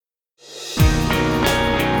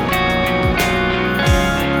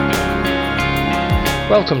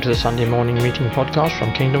Welcome to the Sunday morning meeting podcast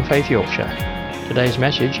from Kingdom Faith Yorkshire. Today's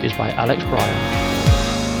message is by Alex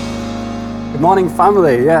Bryan. Good morning,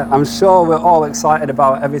 family. Yeah, I'm sure we're all excited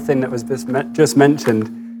about everything that was just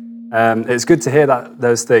mentioned. It's good to hear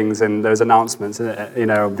those things and those announcements,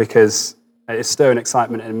 because it's stirring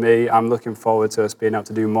excitement in me. I'm looking forward to us being able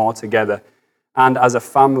to do more together and as a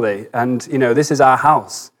family. And, this is our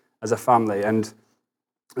house as a family. And,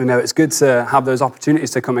 it's good to have those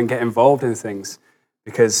opportunities to come and get involved in things,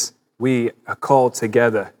 because we are called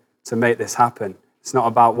together to make this happen. It's not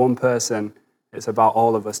about one person, it's about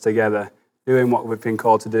all of us together doing what we've been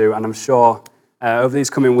called to do. And I'm sure over these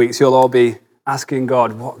coming weeks, you'll all be asking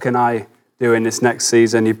God, what can I do in this next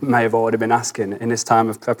season? You may have already been asking in this time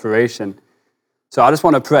of preparation. So I just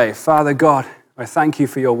want to pray. Father God, I thank you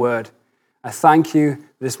for your word. I thank you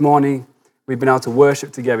this morning we've been able to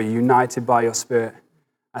worship together, united by your Spirit.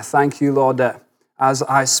 I thank you, Lord, that as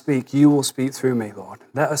I speak, you will speak through me, Lord.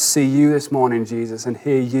 Let us see you this morning, Jesus, and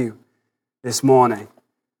hear you this morning.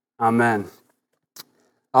 Amen.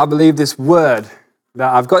 I believe this word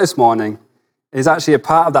that I've got this morning is actually a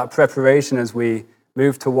part of that preparation as we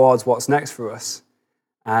move towards what's next for us.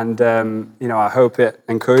 And, I hope it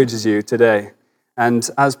encourages you today. And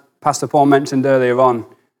as Pastor Paul mentioned earlier on,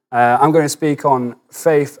 I'm going to speak on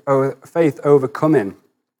faith overcoming,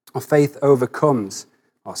 or faith overcomes.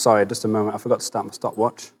 Oh, sorry, just a moment. I forgot to start my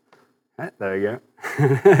stopwatch. There we go.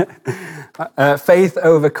 Faith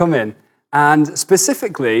overcoming. And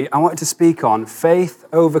specifically, I wanted to speak on faith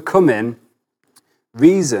overcoming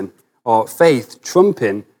reason, or faith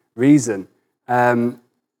trumping reason.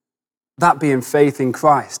 That being faith in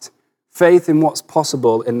Christ. Faith in what's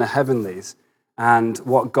possible in the heavenlies and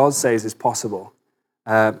what God says is possible.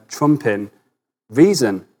 Trumping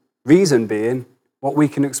reason. Reason being what we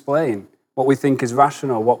can explain, what we think is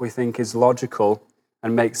rational, what we think is logical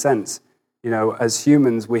and makes sense. As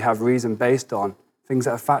humans, we have reason based on things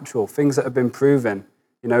that are factual, things that have been proven.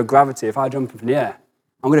 Gravity, if I jump up in the air,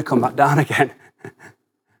 I'm going to come back down again.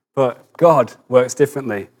 But God works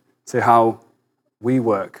differently to how we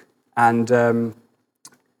work. And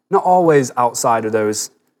not always outside of those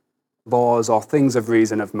laws or things of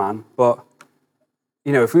reason of man. But,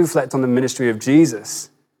 if we reflect on the ministry of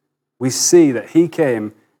Jesus, we see that he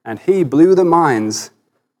came and he blew the minds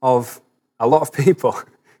of a lot of people.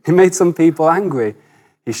 He made some people angry.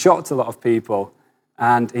 He shocked a lot of people,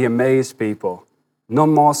 and he amazed people. None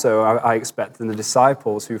more so, I expect, than the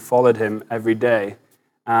disciples who followed him every day.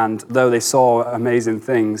 And though they saw amazing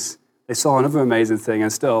things, they saw another amazing thing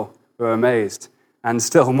and still were amazed. And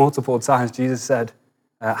still, multiple times, Jesus said,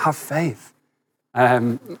 have faith.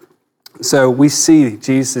 So we see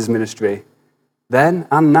Jesus' ministry then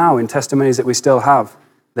and now in testimonies that we still have,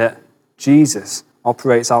 that Jesus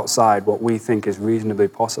operates outside what we think is reasonably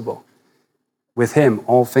possible. With him,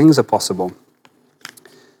 all things are possible.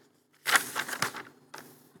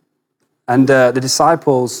 And the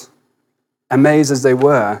disciples, amazed as they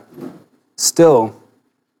were, still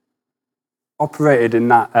operated in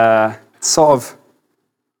that sort of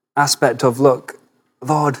aspect of, look,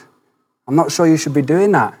 Lord, I'm not sure you should be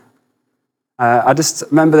doing that. I just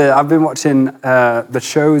remember that I've been watching the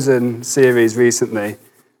Chosen series recently.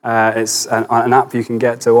 It's an app you can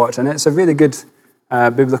get to watch, and it's a really good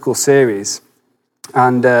biblical series.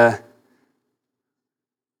 And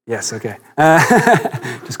yes, okay.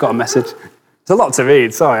 Just got a message. There's a lot to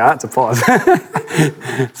read. Sorry, I had to pause.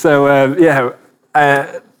 So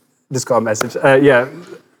just got a message.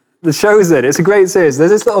 The Chosen. It's a great series.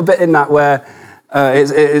 There's this little bit in that where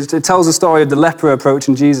it tells the story of the leper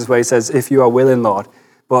approaching Jesus, where he says, "If you are willing, Lord."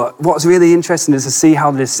 But what's really interesting is to see how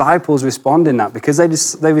the disciples respond in that, because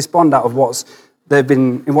they respond out of what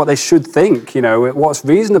they should think, what's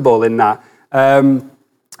reasonable in that. And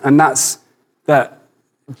that's that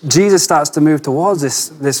Jesus starts to move towards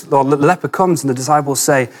this. The leper comes and the disciples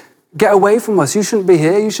say, "Get away from us. You shouldn't be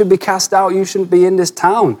here. You should be cast out. You shouldn't be in this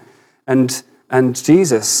town." And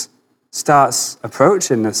Jesus starts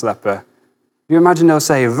approaching this leper. You imagine they'll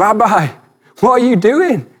say, "Rabbi, what are you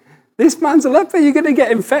doing? This man's a leper, you're going to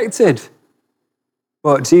get infected."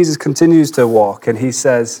 But Jesus continues to walk, and he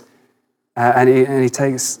says, and he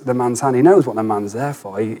takes the man's hand. He knows what the man's there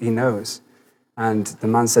for. He knows. And the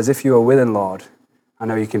man says, "If you are willing, Lord, I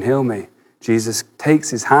know you can heal me." Jesus takes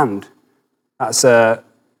his hand.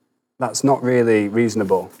 That's not really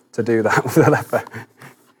reasonable to do that with a leper.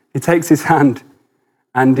 He takes his hand,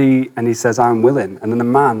 and he says, "I'm willing." And then the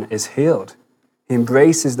man is healed. He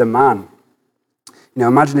embraces the man.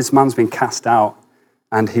 Imagine this man's been cast out,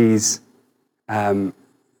 and he's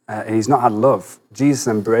not had love. Jesus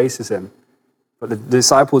embraces him, but the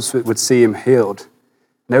disciples would see him healed.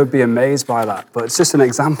 they would be amazed by that. But it's just an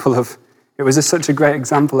example of, it was just such a great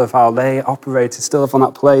example of how they operated still from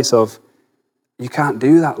that place of, you can't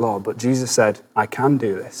do that, Lord. But Jesus said, I can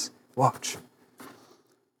do this. Watch.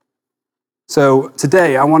 So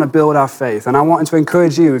today, I want to build our faith, and I want to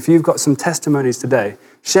encourage you, if you've got some testimonies today,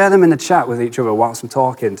 share them in the chat with each other whilst I'm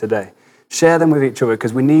talking today. Share them with each other,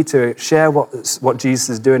 because we need to share what Jesus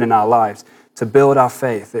is doing in our lives to build our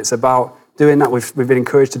faith. It's about doing that. We've been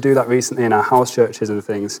encouraged to do that recently in our house churches and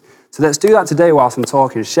things. So let's do that today whilst I'm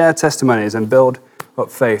talking. Share testimonies and build up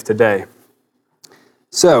faith today.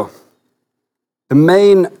 So, the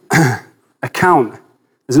main account,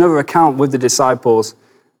 there's another account with the disciples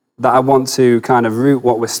that I want to kind of root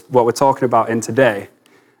what we're talking about in today.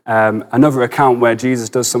 Another account where Jesus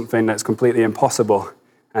does something that's completely impossible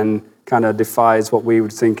and kind of defies what we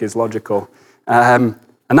would think is logical. And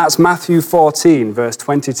that's Matthew 14, verse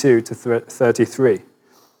 22 to 33,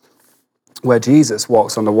 where Jesus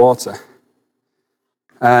walks on the water.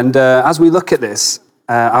 And as we look at this,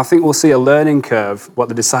 I think we'll see a learning curve, what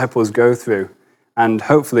the disciples go through. And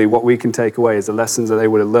hopefully what we can take away is the lessons that they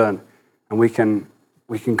would have learned. And we can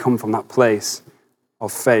come from that place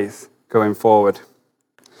of faith going forward.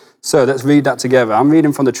 So let's read that together. I'm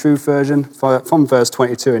reading from the True Version, from verse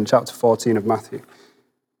 22 in chapter 14 of Matthew.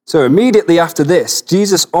 So immediately after this,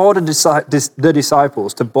 Jesus ordered the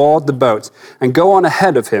disciples to board the boat and go on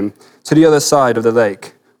ahead of him to the other side of the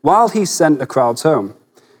lake, while he sent the crowds home.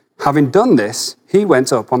 Having done this, he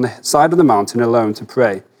went up on the side of the mountain alone to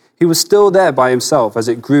pray. He was still there by himself as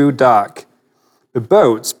it grew dark. The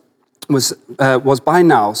boat was by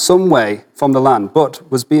now some way from the land,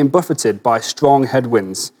 but was being buffeted by strong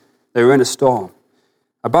headwinds. They were in a storm.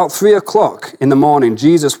 About 3 o'clock in the morning,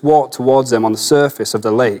 Jesus walked towards them on the surface of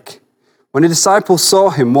the lake. When the disciples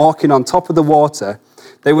saw him walking on top of the water,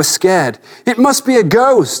 they were scared. "It must be a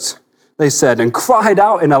ghost," they said, and cried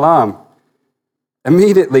out in alarm.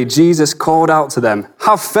 Immediately, Jesus called out to them,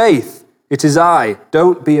 "Have faith. It is I.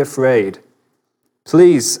 Don't be afraid."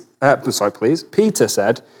 Please. Peter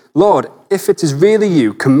said, "Lord, if it is really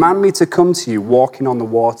you, command me to come to you walking on the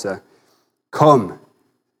water." "Come,"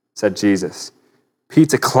 said Jesus.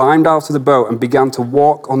 Peter climbed out of the boat and began to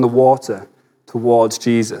walk on the water towards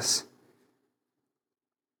Jesus.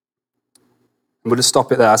 We'll just stop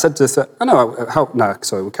it there. I said to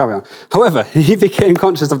we'll carry on. However, he became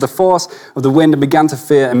conscious of the force of the wind and began to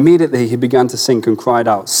fear. Immediately he began to sink and cried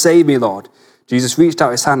out, "Save me, Lord." Jesus reached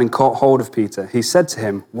out his hand and caught hold of Peter. He said to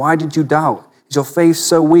him, "Why did you doubt? Is your faith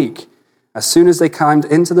so weak?" As soon as they climbed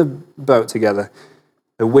into the boat together,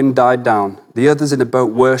 the wind died down. The others in the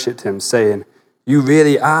boat worshipped him, saying, "You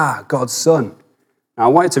really are God's son." Now, I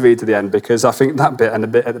wanted to read to the end because I think that bit and the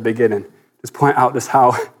bit at the beginning just point out just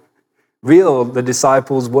how real the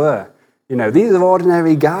disciples were. You know, these are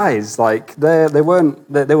ordinary guys. Like they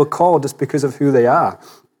were called just because of who they are.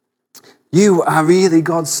 "You are really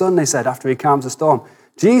God's son," they said after he calms the storm.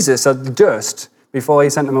 Jesus had just, before he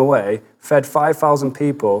sent them away, fed 5,000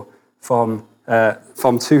 people from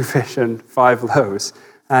 2 fish and 5 loaves.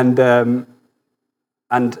 And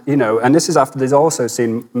this is after they've also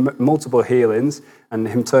seen multiple healings and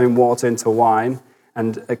him turning water into wine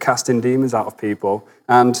and casting demons out of people.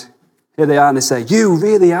 And here they are, and they say, "You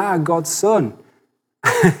really are God's son."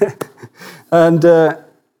 And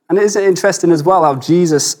it is interesting as well how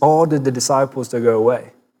Jesus ordered the disciples to go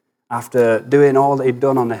away after doing all that he'd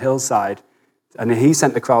done on the hillside. And he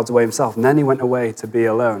sent the crowds away himself, and then he went away to be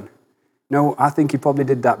alone. No, I think he probably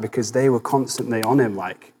did that because they were constantly on him,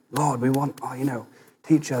 like, "Lord, we want,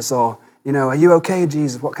 teach us," or, "Are you okay,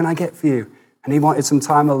 Jesus? What can I get for you?" And he wanted some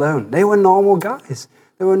time alone. They were normal guys.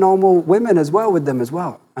 There were normal women as well with them as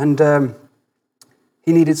well. And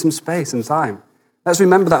he needed some space and time. Let's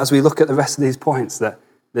remember that as we look at the rest of these points, that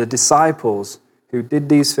the disciples who did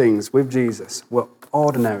these things with Jesus were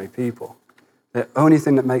ordinary people. The only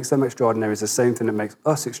thing that makes them extraordinary is the same thing that makes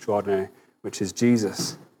us extraordinary, which is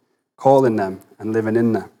Jesus calling them and living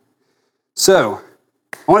in them. So,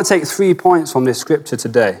 I want to take 3 points from this scripture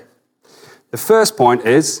today. The first point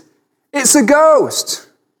is, it's a ghost.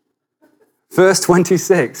 Verse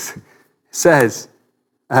 26 says,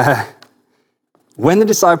 when the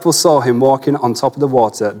disciples saw him walking on top of the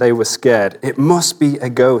water, they were scared. "It must be a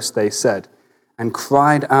ghost," they said, and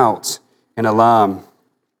cried out in alarm.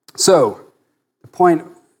 So, the point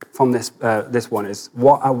from this one is,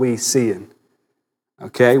 what are we seeing?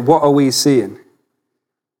 Okay, what are we seeing?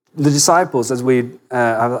 The disciples, as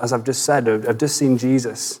I've just said, have just seen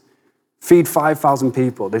Jesus feed 5,000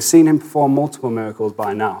 people. They've seen him perform multiple miracles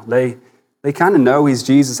by now. They kind of know he's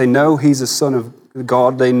Jesus. They know he's the Son of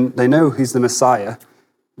God. They know he's the Messiah.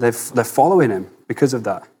 They're following him because of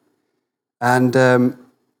that. And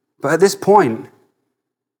But at this point,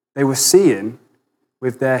 they were seeing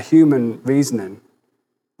with their human reasoning.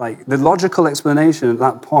 Like, the logical explanation at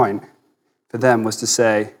that point for them was to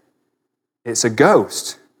say, it's a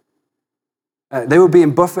ghost. They were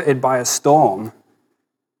being buffeted by a storm.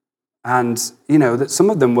 And, that some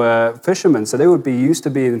of them were fishermen, so they would be used to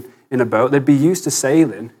being in a boat. They'd be used to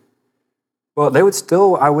sailing. But they would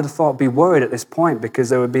still, I would have thought, be worried at this point because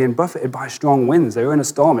they were being buffeted by strong winds. They were in a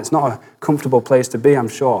storm. It's not a comfortable place to be, I'm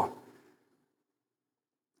sure.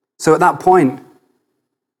 So at that point,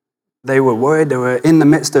 they were worried. They were in the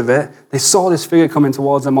midst of it. They saw this figure coming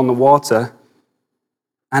towards them on the water,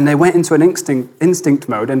 and they went into an instinct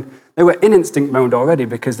mode. And they were in instinct mode already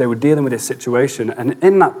because they were dealing with this situation. And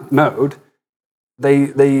in that mode,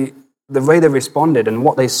 the way they responded and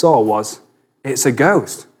what they saw was, it's a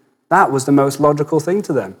ghost. That was the most logical thing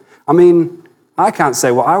to them. I mean, I can't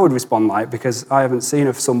say what I would respond like because I haven't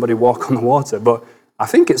seen somebody walk on the water, but I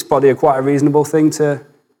think it's probably quite a reasonable thing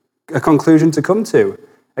a conclusion to come to,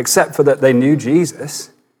 except for that they knew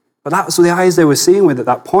Jesus. But that was the eyes they were seeing with at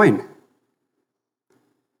that point.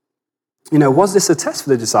 Was this a test for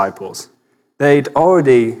the disciples? They'd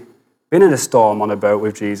already been in a storm on a boat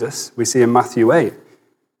with Jesus. We see in Matthew 8.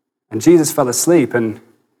 And Jesus fell asleep, and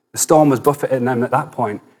the storm was buffeting them at that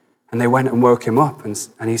point. And they went and woke him up,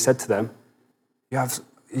 and he said to them, you have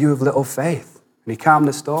little faith. And he calmed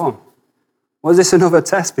the storm. Was this another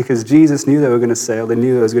test? Because Jesus knew they were going to sail. They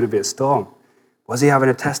knew there was going to be a storm. Was he having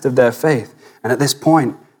a test of their faith? And at this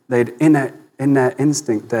point, in their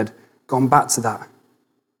instinct, they'd gone back to that.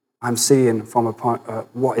 I'm seeing from a point,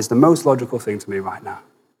 what is the most logical thing to me right now.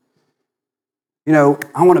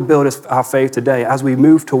 I want to build our faith today as we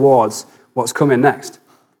move towards what's coming next.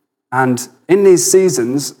 And in this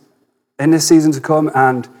season to come,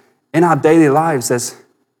 and in our daily lives, there's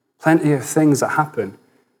plenty of things that happen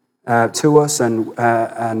to us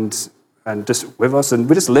and just with us, and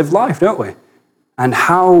we just live life, don't we? And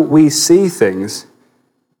how we see things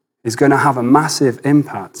is going to have a massive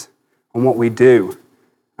impact on what we do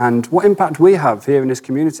and what impact we have here in this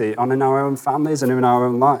community on in our own families and in our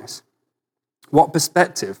own lives. What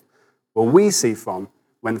perspective will we see from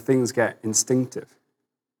when things get instinctive?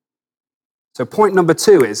 So point number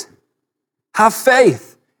 2 is, have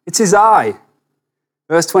faith. It is I.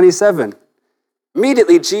 Verse 27.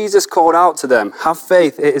 Immediately Jesus called out to them, have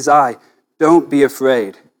faith, it is I. Don't be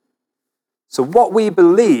afraid. So what we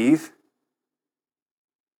believe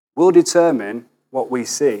will determine what we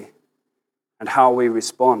see and how we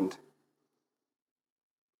respond.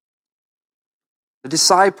 The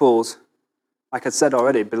disciples, like I said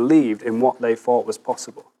already, believed in what they thought was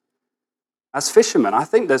possible. As fishermen, I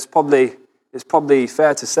think it's probably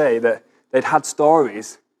fair to say that they'd had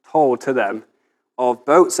stories told to them of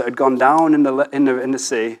boats that had gone down in the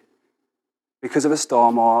sea because of a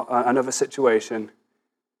storm or another situation,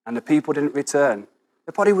 and the people didn't return.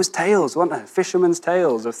 There probably was tales, weren't there? Fishermen's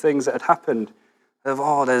tales of things that had happened. Of,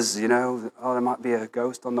 there might be a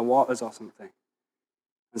ghost on the waters or something.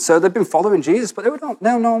 And so they'd been following Jesus, but they were not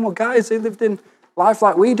normal guys. They lived in life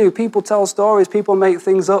like we do. People tell stories, people make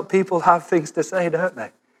things up, people have things to say, don't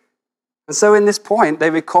they? And so in this point,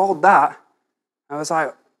 they recalled that. I was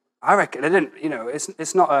like, I reckon they didn't,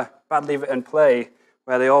 it's not a badly written play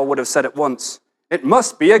where they all would have said at once, it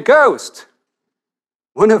must be a ghost.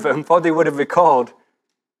 One of them probably would have recalled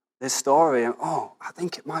this story and, I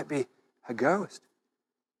think it might be a ghost.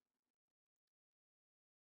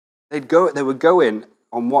 They were going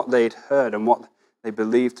on what they'd heard and what they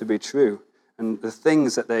believed to be true and the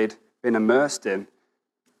things that they'd been immersed in,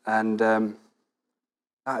 and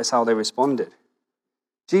that is how they responded.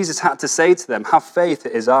 Jesus had to say to them, have faith,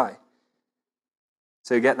 it is I.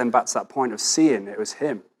 So get them back to that point of seeing it was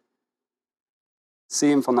him.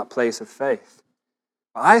 Seeing from that place of faith.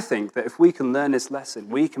 But I think that if we can learn this lesson,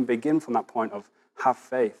 we can begin from that point of have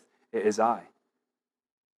faith, it is I.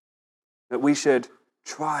 That we should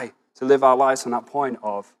try to live our lives from that point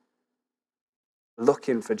of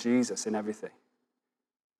looking for Jesus in everything.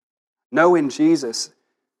 Knowing Jesus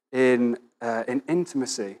in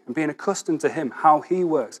intimacy and being accustomed to him, how he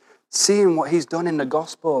works, seeing what he's done in the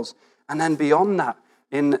Gospels, and then beyond that,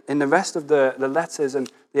 in the rest of the letters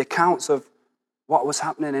and the accounts of what was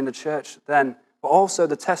happening in the church then, but also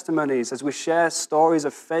the testimonies as we share stories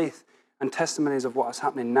of faith and testimonies of what is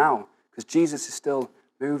happening now, because Jesus is still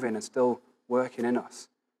moving and still working in us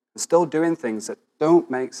and still doing things that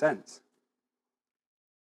don't make sense.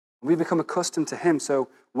 We become accustomed to him, so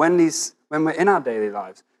when we're in our daily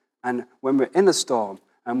lives, and when we're in a storm,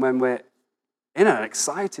 and when we're in an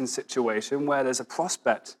exciting situation where there's a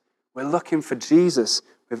prospect, we're looking for Jesus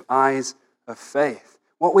with eyes of faith.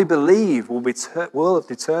 What we believe will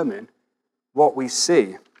determine what we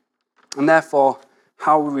see, and therefore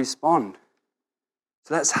how we respond.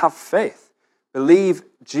 So let's have faith. Believe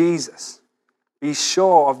Jesus. Be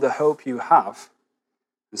sure of the hope you have,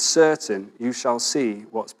 and certain you shall see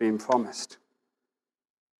what's been promised.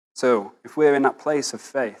 So if we're in that place of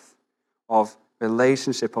faith, of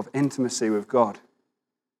relationship, of intimacy with God,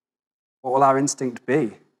 what will our instinct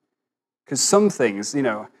be? Because some things,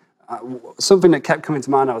 something that kept coming to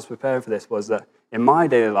mind as I was preparing for this was that in my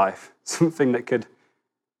daily life, something that could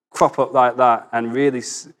crop up like that and really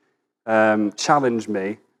challenge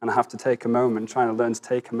me, and I have to take a moment, trying to learn to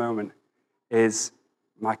take a moment, is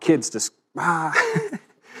my kids just,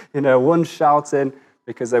 one shouting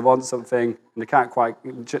because they want something, and they can't quite,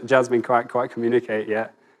 Jasmine can't quite communicate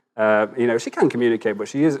yet. She can communicate, but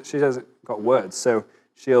she hasn't got words, so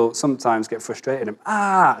she'll sometimes get frustrated and,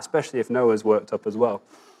 especially if Noah's worked up as well.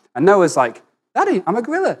 And Noah's like, Daddy, I'm a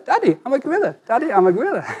gorilla. Daddy, I'm a gorilla. Daddy, I'm a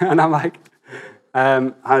gorilla. And I'm like,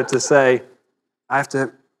 I have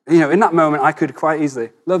to, in that moment, I could quite easily,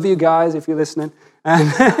 love you guys if you're listening,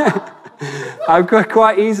 and I could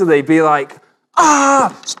quite easily be like,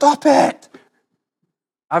 stop it.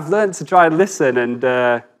 I've learned to try and listen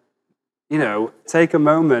and, take a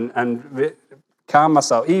moment and calm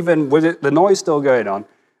myself, even with the noise still going on.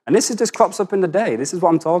 And this just crops up in the day. This is what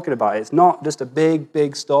I'm talking about. It's not just a big,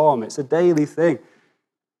 big storm. It's a daily thing.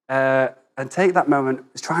 And take that moment,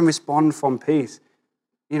 try and respond from peace.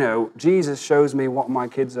 Jesus shows me what my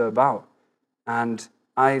kids are about. And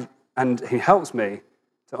he helps me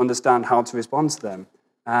to understand how to respond to them.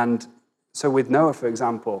 And so with Noah, for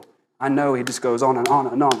example, I know he just goes on and on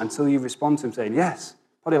and on until you respond to him saying, yes,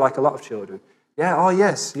 probably like a lot of children. Yeah, oh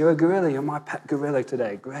yes, you're a gorilla. You're my pet gorilla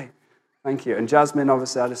today. Great. Thank you. And Jasmine,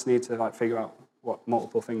 obviously, I just need to figure out what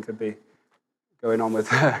multiple thing could be going on with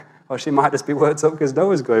her. Or she might just be worked up because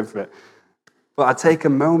Noah's going for it. But I take a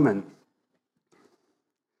moment.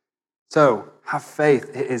 So, have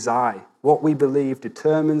faith, it is I. What we believe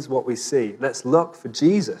determines what we see. Let's look for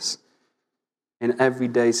Jesus in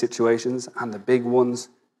everyday situations and the big ones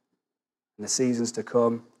and the seasons to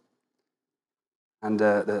come. And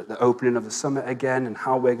the opening of the summit again and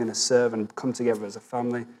how we're going to serve and come together as a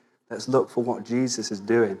family. Let's look for what Jesus is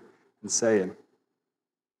doing and saying.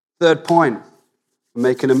 Third point, we're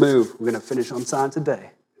making a move. We're going to finish on time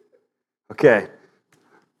today. Okay.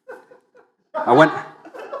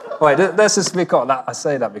 Let's just be caught. I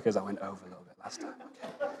say that because I went over a little bit last time. Okay.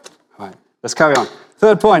 All right, let's carry on.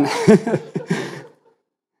 Third point.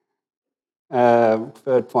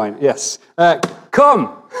 Third point, yes.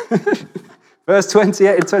 Come. Verse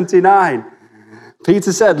 28 and 29.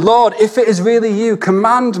 Peter said, Lord, if it is really you,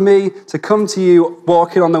 command me to come to you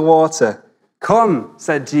walking on the water. Come,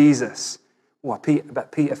 said Jesus. I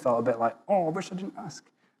bet Peter felt a bit like, I wish I didn't ask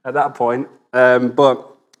at that point.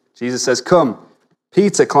 But Jesus says, come.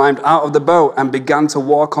 Peter climbed out of the boat and began to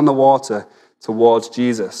walk on the water towards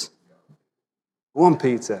Jesus. Go on,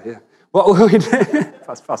 Peter. Yeah. What will we do?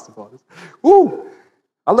 Fast forward. Woo!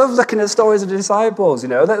 I love looking at stories of the disciples,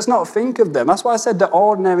 Let's not think of them. That's why I said they're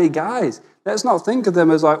ordinary guys. Let's not think of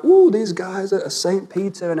them as like, these guys are St.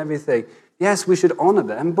 Peter and everything. Yes, we should honor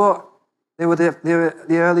them, but they were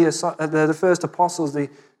the first apostles, the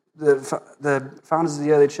founders of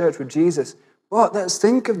the early church with Jesus. But let's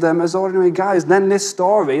think of them as ordinary guys. Then this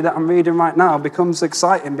story that I'm reading right now becomes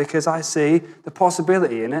exciting because I see the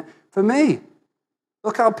possibility in it for me.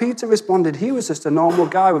 Look how Peter responded. He was just a normal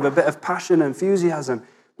guy with a bit of passion and enthusiasm.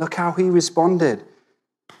 Look how he responded.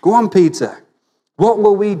 Go on, Peter. What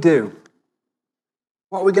will we do?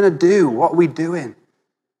 What are we going to do? What are we doing?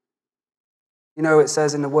 It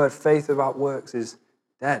says in the word, faith without works is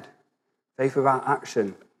dead. Faith without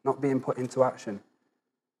action, not being put into action.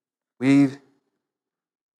 Our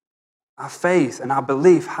faith and our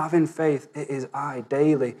belief, having faith, it is I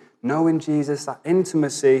daily, knowing Jesus, that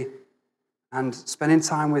intimacy, and spending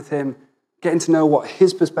time with him, getting to know what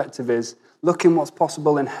his perspective is, looking what's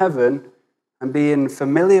possible in heaven, and being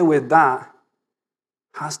familiar with that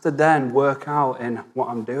has to then work out in what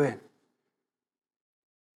I'm doing.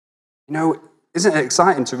 Isn't it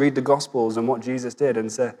exciting to read the Gospels and what Jesus did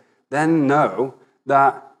and then know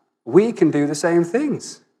that we can do the same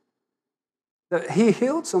things? That he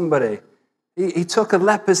healed somebody. He took a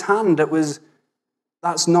leper's hand.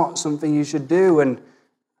 That's not something you should do. And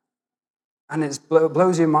it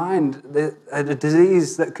blows your mind, the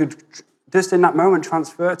disease that could just in that moment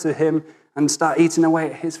transfer to him and start eating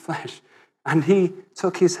away at his flesh. And he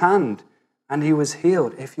took his hand and he was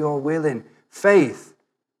healed. If you're willing, faith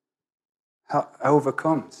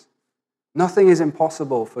overcomes. Nothing is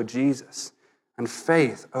impossible for Jesus, and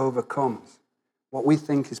faith overcomes. what we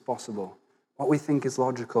think is possible, what we think is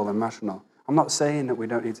logical and rational. I'm not saying that we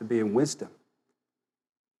don't need to be in wisdom,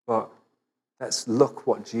 but let's look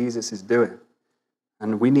what Jesus is doing.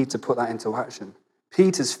 And we need to put that into action.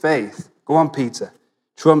 Peter's faith, go on, Peter,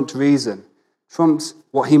 trumped reason, trumped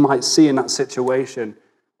what he might see in that situation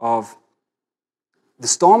of the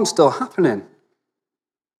storm's still happening.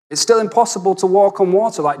 It's still impossible to walk on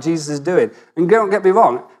water like Jesus is doing. And don't get me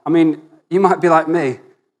wrong, I mean, you might be like me.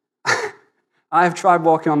 I've tried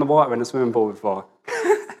walking on the water in a swimming pool before.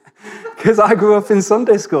 Because I grew up in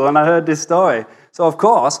Sunday school and I heard this story. So, of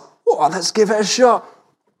course, let's give it a shot.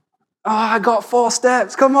 Oh, I got 4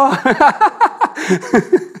 steps, come on.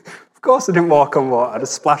 Of course I didn't walk on water. I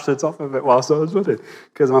just splashed the top of it whilst I was running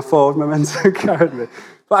because my forward momentum carried me.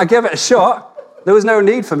 But I gave it a shot. There was no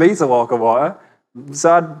need for me to walk on water.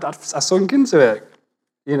 So I sunk into it,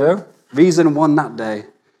 Reason won that day.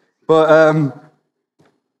 But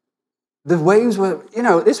the waves were,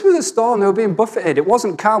 this was a storm. They were being buffeted. It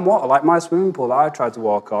wasn't calm water like my swimming pool that I tried to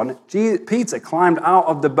walk on. Peter climbed out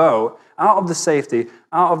of the boat, out of the safety,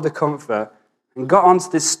 out of the comfort, and got onto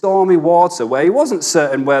this stormy water where he wasn't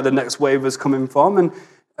certain where the next wave was coming from.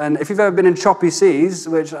 And if you've ever been in choppy seas,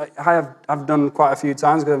 which I've done quite a few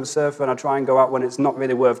times because I'm a surfer and I try and go out when it's not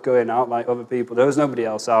really worth going out like other people. There was nobody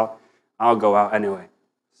else out. I'll go out anyway.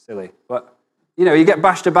 Silly. But, you get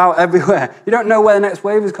bashed about everywhere. You don't know where the next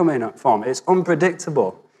wave is coming up from. It's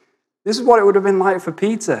unpredictable. This is what it would have been like for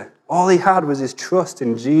Peter. All he had was his trust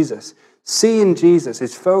in Jesus. Seeing Jesus,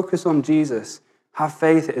 his focus on Jesus, have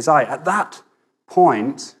faith at his eye. At that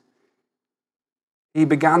point,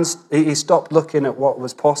 he stopped looking at what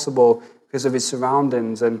was possible because of his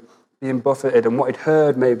surroundings and being buffeted and what he'd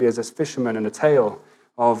heard maybe as a fisherman in a tale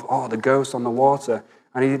of, the ghost on the water.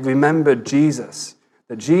 And he remembered Jesus,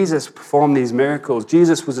 that Jesus performed these miracles.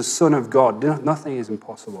 Jesus was the Son of God. Nothing is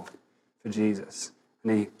impossible for Jesus.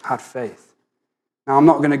 And he had faith. Now, I'm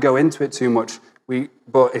not going to go into it too much,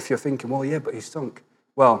 but if you're thinking, but he stunk.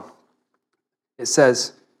 Well, it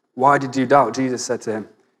says, why did you doubt? Jesus said to him,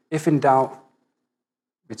 if in doubt,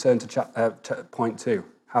 return to point 2.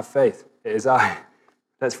 Have faith. It is I.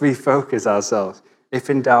 Let's refocus ourselves. If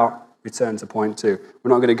in doubt, return to point 2. We're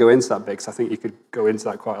not going to go into that bit because I think you could go into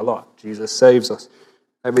that quite a lot. Jesus saves us.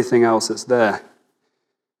 Everything else that's there.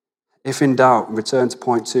 If in doubt, return to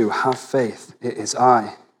point 2. Have faith. It is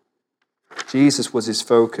I. Jesus was his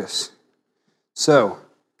focus. So,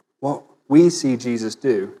 what we see Jesus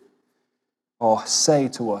do or say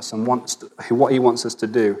to us and what he wants us to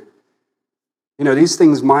do, these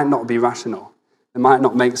things might not be rational. They might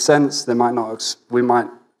not make sense. We might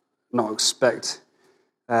not expect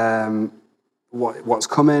what's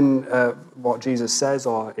coming, what Jesus says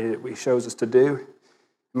or he shows us to do.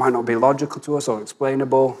 It might not be logical to us or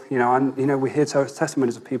explainable. We hear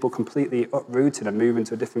testimonies of people completely uprooted and moving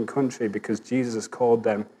to a different country because Jesus has called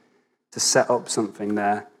them to set up something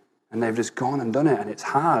there. And they've just gone and done it. And it's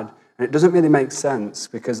hard. And it doesn't really make sense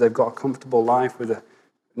because they've got a comfortable life with a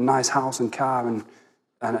nice house and car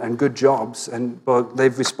and good jobs, but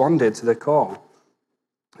they've responded to the call.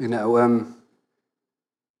 The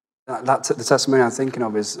testimony I'm thinking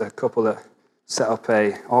of is a couple that set up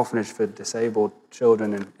a orphanage for disabled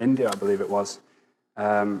children in India, I believe it was,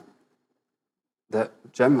 that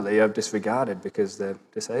generally are disregarded because they're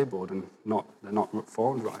disabled and they're not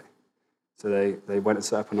formed right. So they went and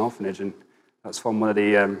set up an orphanage, and that's from one of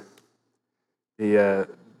the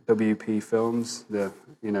WP films, the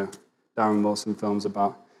Darren Wilson films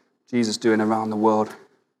about Jesus doing around the world.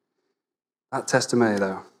 That testimony,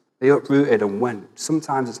 though, they uprooted and went.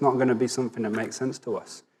 Sometimes it's not going to be something that makes sense to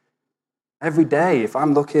us. Every day, if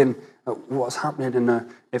I'm looking at what's happening,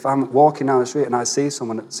 if I'm walking down the street and I see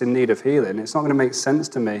someone that's in need of healing, it's not going to make sense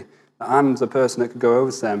to me that I'm the person that could go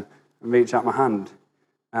over to them and reach out my hand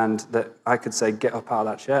and that I could say, get up out of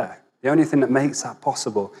that chair. The only thing that makes that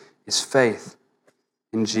possible is faith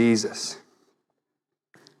in Jesus.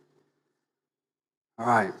 All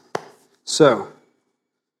right, so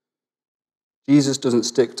Jesus doesn't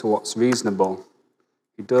stick to what's reasonable.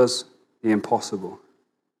 He does the impossible.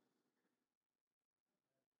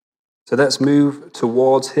 So let's move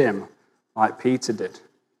towards him like Peter did.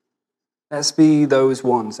 Let's be those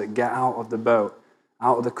ones that get out of the boat,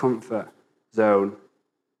 out of the comfort zone,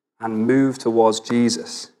 and move towards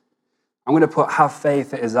Jesus. I'm going to put have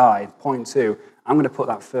faith at his eye, point 2. I'm going to put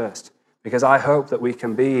that first because I hope that we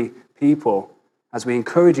can be people as we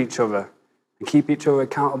encourage each other and keep each other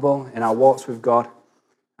accountable in our walks with God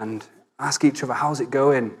and ask each other, how's it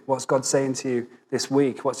going? What's God saying to you this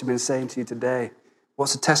week? What's he been saying to you today?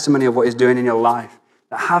 What's the testimony of what he's doing in your life?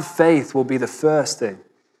 That have faith will be the first thing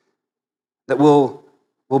that will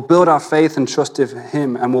We'll build our faith and trust in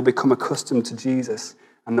him, and we'll become accustomed to Jesus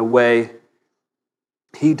and the way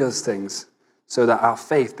he does things, so that our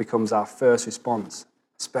faith becomes our first response,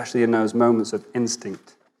 especially in those moments of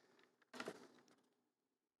instinct.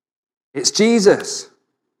 It's Jesus.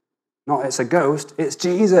 Not it's a ghost, it's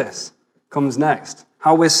Jesus comes next.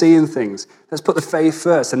 How we're seeing things. Let's put the faith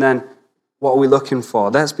first, and then what are we looking for?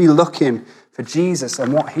 Let's be looking for Jesus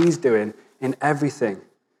and what he's doing in everything.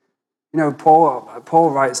 You know, Paul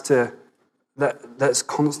writes to let's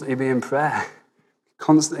constantly be in prayer.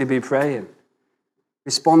 Constantly be praying.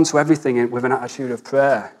 Respond to everything with an attitude of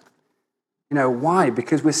prayer. You know, why?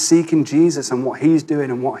 Because we're seeking Jesus and what he's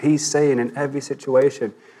doing and what he's saying in every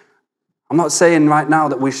situation. I'm not saying right now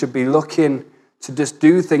that we should be looking to just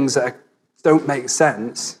do things that don't make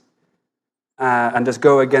sense and just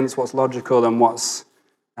go against what's logical and what's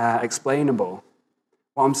explainable.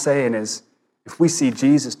 What I'm saying is, if we see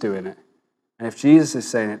Jesus doing it, and if Jesus is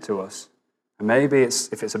saying it to us, and maybe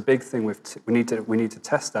if it's a big thing, we need to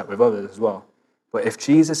test that with others as well. But if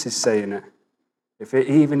Jesus is saying it,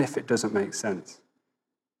 even if it doesn't make sense,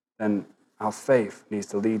 then our faith needs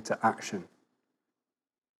to lead to action.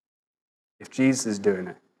 If Jesus is doing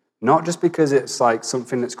it, not just because it's like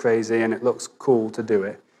something that's crazy and it looks cool to do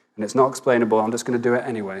it, and it's not explainable, I'm just going to do it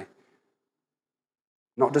anyway.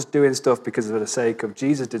 Not just doing stuff because of the sake of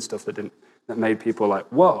Jesus did stuff that made people like,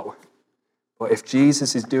 whoa. But if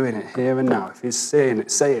Jesus is doing it here and now, if he's saying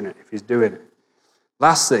it, if he's doing it.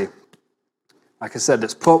 Lastly, like I said,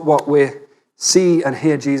 let's put what we see and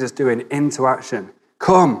hear Jesus doing into action.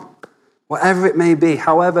 Come, whatever it may be,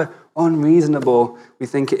 however unreasonable we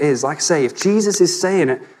think it is. Like I say, if Jesus is saying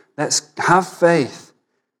it, let's have faith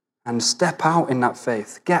and step out in that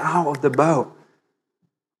faith. Get out of the boat.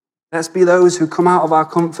 Let's be those who come out of our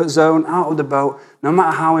comfort zone, out of the boat, no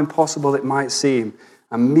matter how impossible it might seem,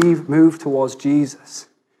 and move towards Jesus,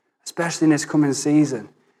 especially in this coming season.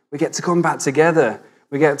 We get to come back together.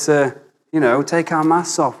 We get to, take our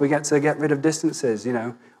masks off. We get to get rid of distances,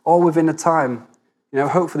 all within the time,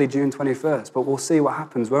 hopefully June 21st. But we'll see what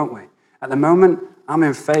happens, won't we? At the moment, I'm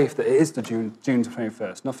in faith that it is the June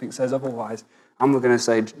 21st. Nothing says otherwise. I'm going to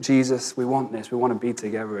say, Jesus, we want this. We want to be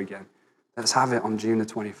together again. Let's have it on June the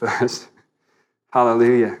 21st.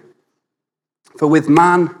 Hallelujah. For with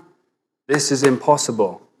man, this is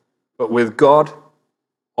impossible. But with God,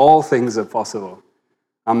 all things are possible.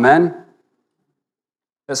 Amen.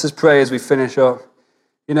 Let's just pray as we finish up.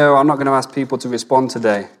 I'm not going to ask people to respond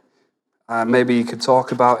today. Maybe you could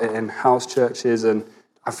talk about it in house churches, and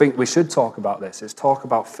I think we should talk about this. Let's talk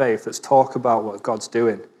about faith. Let's talk about what God's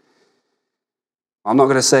doing. I'm not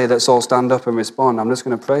going to say let's all stand up and respond. I'm just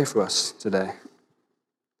going to pray for us today.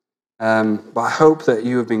 But I hope that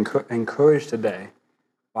you have been encouraged today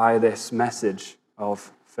by this message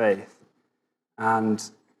of faith. And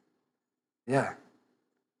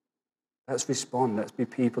let's respond. Let's be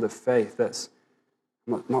people of faith. Let's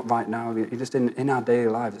not right now. You're just in our daily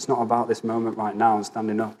lives. It's not about this moment right now and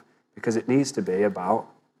standing up, because it needs to be about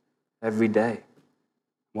every day,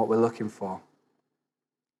 what we're looking for.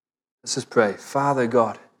 Let's just pray. Father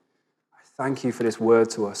God, I thank you for this word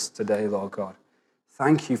to us today, Lord God.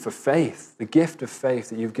 Thank you for faith, the gift of faith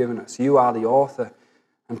that you've given us. You are the author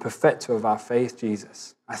and perfecter of our faith,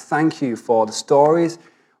 Jesus. I thank you for the stories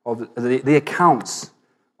of the accounts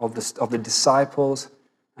of the disciples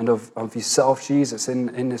and of yourself, Jesus,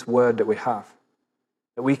 in this word that we have.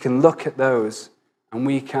 That we can look at those and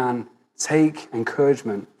we can take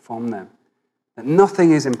encouragement from them. That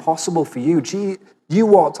nothing is impossible for you. You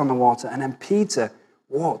walked on the water, and then Peter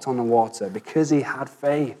walked on the water because he had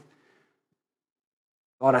faith.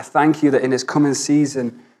 Lord, I thank you that in this coming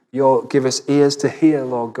season, you'll give us ears to hear,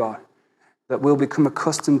 Lord God. That we'll become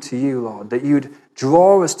accustomed to you, Lord. That you'd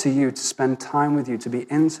draw us to you to spend time with you, to be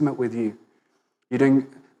intimate with you.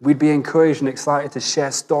 We'd be encouraged and excited to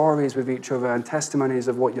share stories with each other and testimonies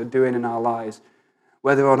of what you're doing in our lives.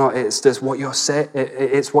 Whether or not it's just what you're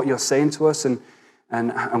saying to us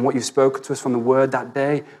and what you've spoken to us from the word that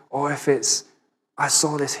day, or if it's, I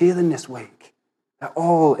saw this healing this week. They're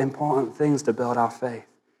all important things to build our faith.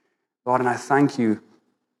 Lord, and I thank you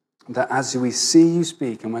that as we see you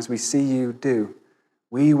speak and as we see you do,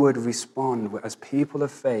 we would respond as people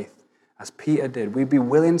of faith, as Peter did. We'd be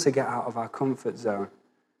willing to get out of our comfort zone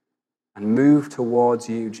and move towards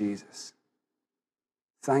you, Jesus.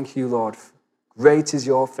 Thank you, Lord. Great is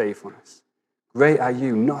your faithfulness. Great are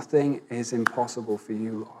you. Nothing is impossible for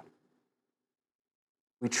you, Lord.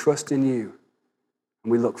 We trust in you,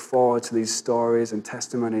 and we look forward to these stories and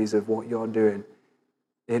testimonies of what you're doing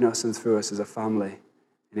in us and through us as a family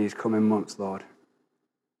in these coming months, Lord.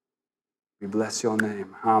 We bless your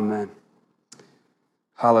name. Amen.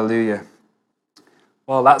 Hallelujah.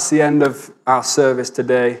 Well, that's the end of our service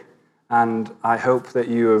today, and I hope that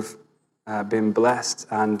you have been blessed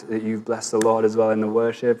and that you've blessed the Lord as well in the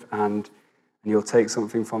worship, and you'll take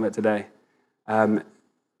something from it today.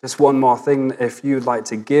 Just one more thing, if you'd like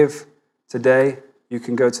to give today, you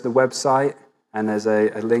can go to the website, and there's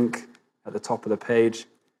a link at the top of the page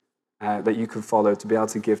that you can follow to be able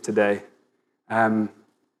to give today. But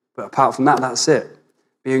apart from that, that's it.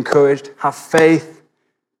 Be encouraged, have faith.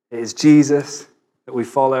 It is Jesus that we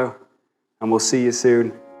follow, and we'll see you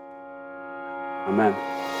soon. Amen.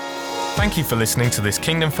 Thank you for listening to this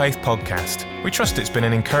Kingdom Faith podcast. We trust it's been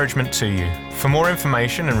an encouragement to you. For more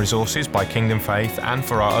information and resources by Kingdom Faith and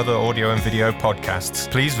for our other audio and video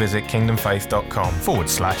podcasts, please visit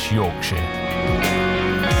kingdomfaith.com/Yorkshire.